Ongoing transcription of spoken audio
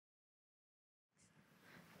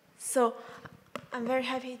So I'm very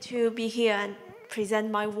happy to be here and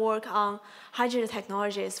present my work on hydrogen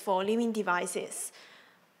technologies for living devices.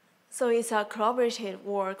 So it's a collaborative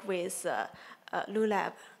work with Liu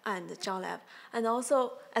Lab and Zhao Lab. And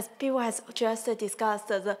also, as people has just discussed,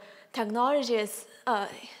 the technologies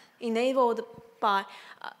enabled by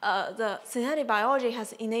the synthetic biology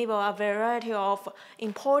has enabled a variety of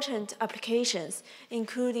important applications,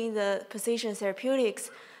 including the precision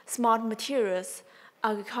therapeutics, smart materials,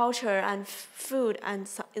 agriculture and food, and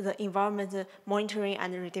the environment monitoring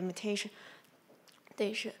and remediation.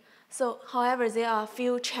 So, however, there are a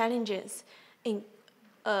few challenges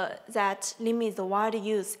that limit the wide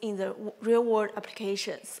use in the real-world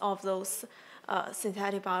applications of those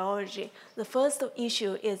synthetic biology. The first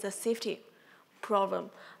issue is the safety problem.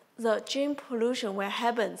 The gene pollution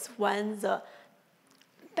happens when the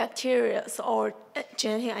bacteria or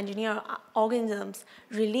genetic engineered organisms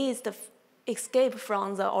escape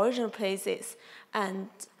from the original places, and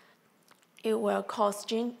it will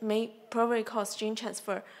may probably cause gene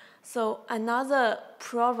transfer. So another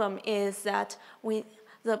problem is that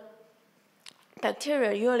the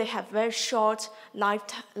bacteria usually have very short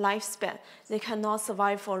lifespan. They cannot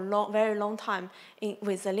survive for very long time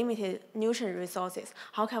with the limited nutrient resources.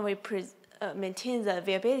 How can we maintain the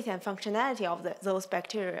viability and functionality of those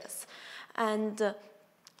bacteria? And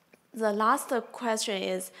the last question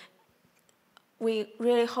is, we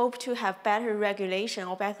really hope to have better regulation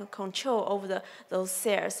or better control over those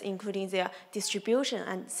cells, including their distribution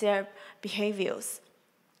and their behaviors.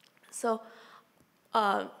 So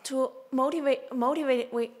to motivated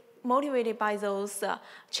by those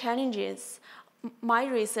challenges, my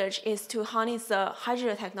research is to harness the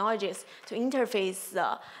hydrogen technologies to interface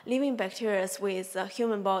the living bacteria with the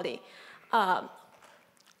human body. The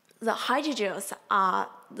hydrogens are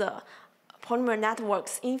the polymer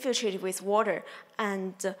networks infiltrated with water,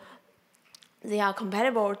 and they are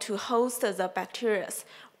compatible to host the bacteria.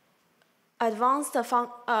 Advanced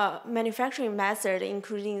manufacturing methods,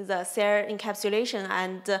 including the cell encapsulation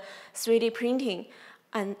and 3D printing,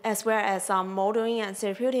 and as well as some modeling and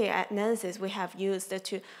therapeutic analysis, we have used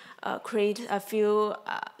to create a few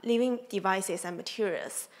living devices and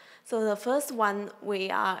materials. So the first one we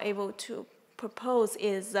are able to propose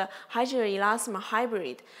is the hydrogen elastomer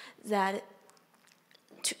hybrid that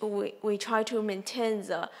we try to maintain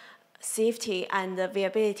the safety and the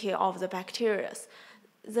viability of the bacteria.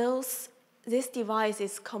 This device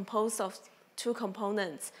is composed of three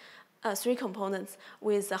components,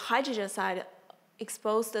 with the hydrogen side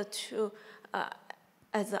exposed to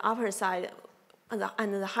at the upper side,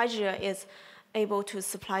 and the hydrogen is able to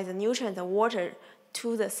supply the nutrient and water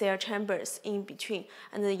to the cell chambers in between,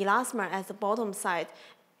 and the elastomer at the bottom side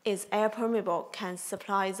is air permeable, can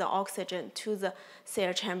supply the oxygen to the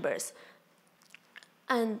cell chambers.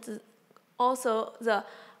 And also the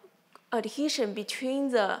adhesion between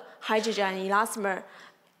the hydrogen and elastomer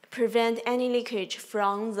prevent any leakage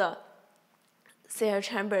from the cell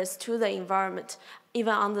chambers to the environment,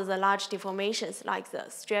 even under the large deformations like the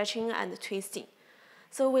stretching and twisting.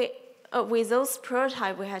 So with those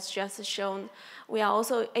prototypes we have just shown, we are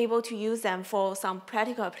also able to use them for some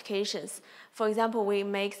practical applications. For example, we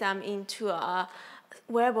make them into a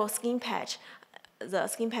wearable skin patch. The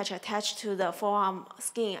skin patch attached to the forearm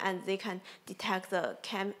skin, and they can detect the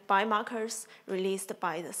biomarkers released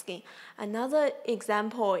by the skin. Another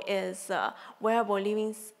example is wearable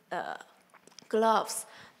living gloves.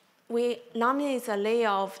 We laminate a layer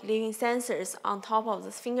of living sensors on top of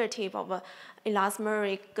the fingertip of an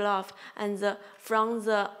elastomeric glove, and from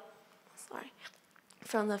the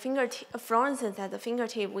fluorescence at the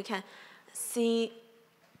fingertip, we can see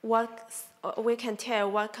we can tell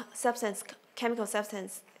what chemical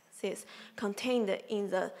substances contained in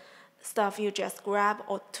the stuff you just grabbed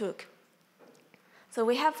or took. So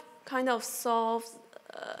we have kind of solved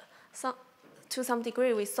to some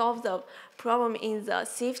degree, we solved the problem in the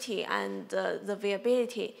safety and the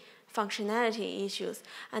viability functionality issues.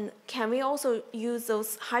 And can we also use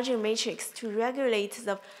those hydrogen matrix to regulate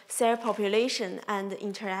the cell population and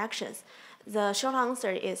interactions? The short answer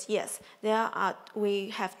is yes. We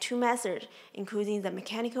have two methods, including the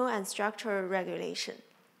mechanical and structural regulation.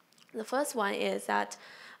 The first one is that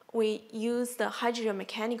we use the hydrogen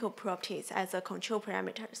mechanical properties as the control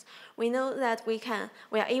parameters. We know that we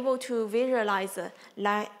are able to visualize the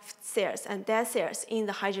live cells and dead cells in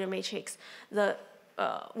the hydrogen matrix.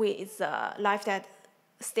 With the live that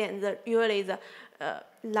stand, usually the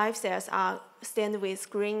live cells are stained with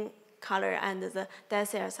green color, and the dead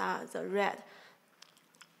cells are the red.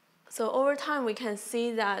 So over time, we can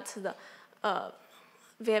see that the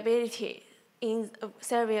viability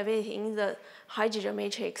cell variability in the hydrogen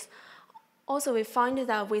matrix. Also, we find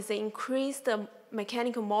that with the increased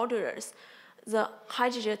mechanical modulars, the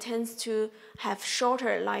hydrogen tends to have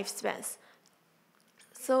shorter lifespans.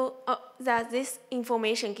 So that this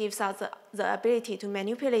information gives us the ability to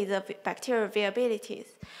manipulate the bacterial viabilities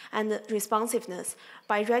and responsiveness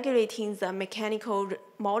by regulating the mechanical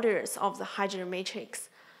modulars of the hydrogen matrix.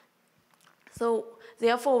 So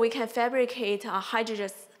therefore, we can fabricate a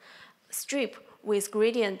hydrogen strip with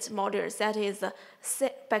gradient modulars. That is, the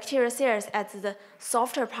bacterial cells at the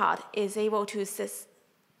softer part is able to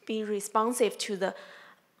be responsive to the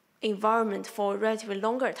environment for a relatively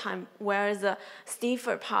longer time, whereas the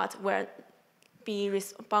stiffer part will be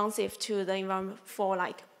responsive to the environment for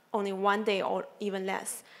like only 1 day or even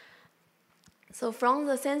less. So from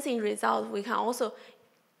the sensing result, we can also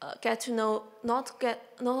get to know not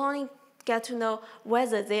only get to know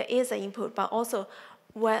whether there is an input, but also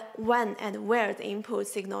when and where the input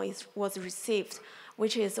signal was received,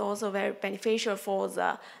 which is also very beneficial for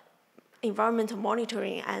the environmental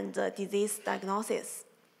monitoring and disease diagnosis.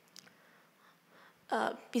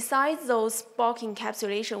 Besides those bulk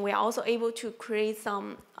encapsulation, we are also able to create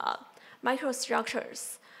some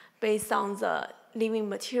microstructures based on the living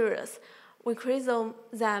materials. We create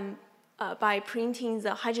them by printing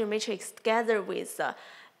the hydrogen matrix together with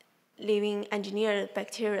living engineered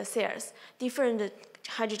bacterial cells. Different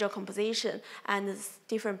hydrogen composition and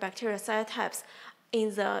different bacterial cell types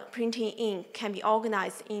in the printing ink can be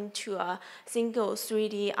organized into a single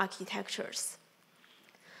 3D architectures.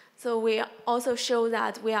 So we also show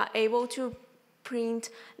that we are able to print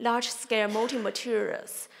large-scale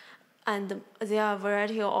multi-materials, and there are a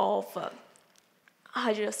variety of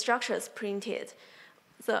hydrogen structures printed,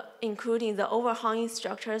 including the overhanging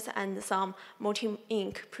structures and some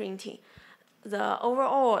multi-ink printing. The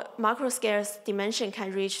overall macro-scale dimension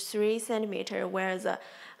can reach 3 centimeters, where the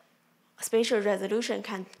spatial resolution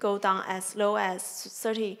can go down as low as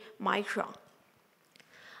 30 micron.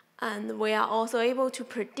 And we are also able to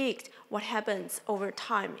predict what happens over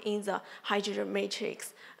time in the hydrogen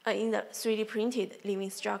matrix, in the 3D printed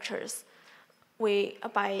living structures.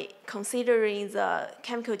 By considering the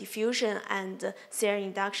chemical diffusion and cell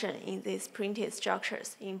induction in these printed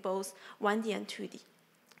structures in both 1D and 2D.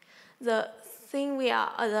 The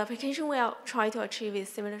application we are trying to achieve is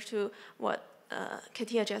similar to what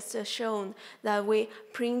Katia just shown, that we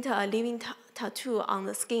print a living tattoo on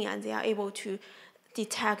the skin, and they are able to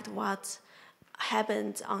detect what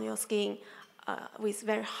happened on your skin with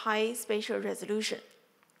very high spatial resolution.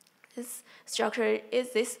 This structure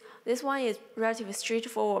this one is relatively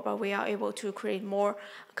straightforward, but we are able to create more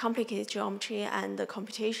complicated geometry and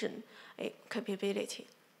computation capability.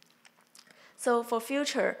 So for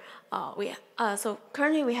future, so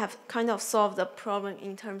currently we have kind of solved the problem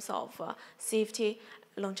in terms of safety,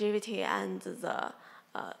 longevity, and the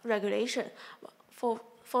regulation. For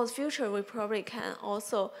the future, we probably can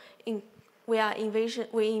also, we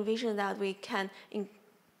envision that we can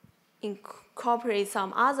incorporate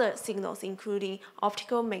some other signals, including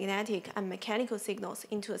optical, magnetic, and mechanical signals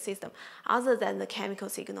into the system, other than the chemical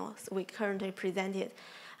signals we currently presented.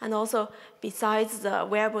 And also, besides the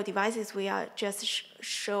wearable devices we just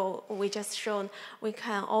shown, we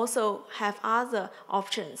can also have other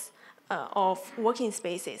options of working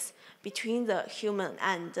spaces between the human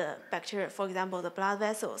and bacteria, for example, the blood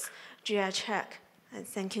vessels, GI tract. And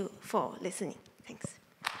thank you for listening. Thanks.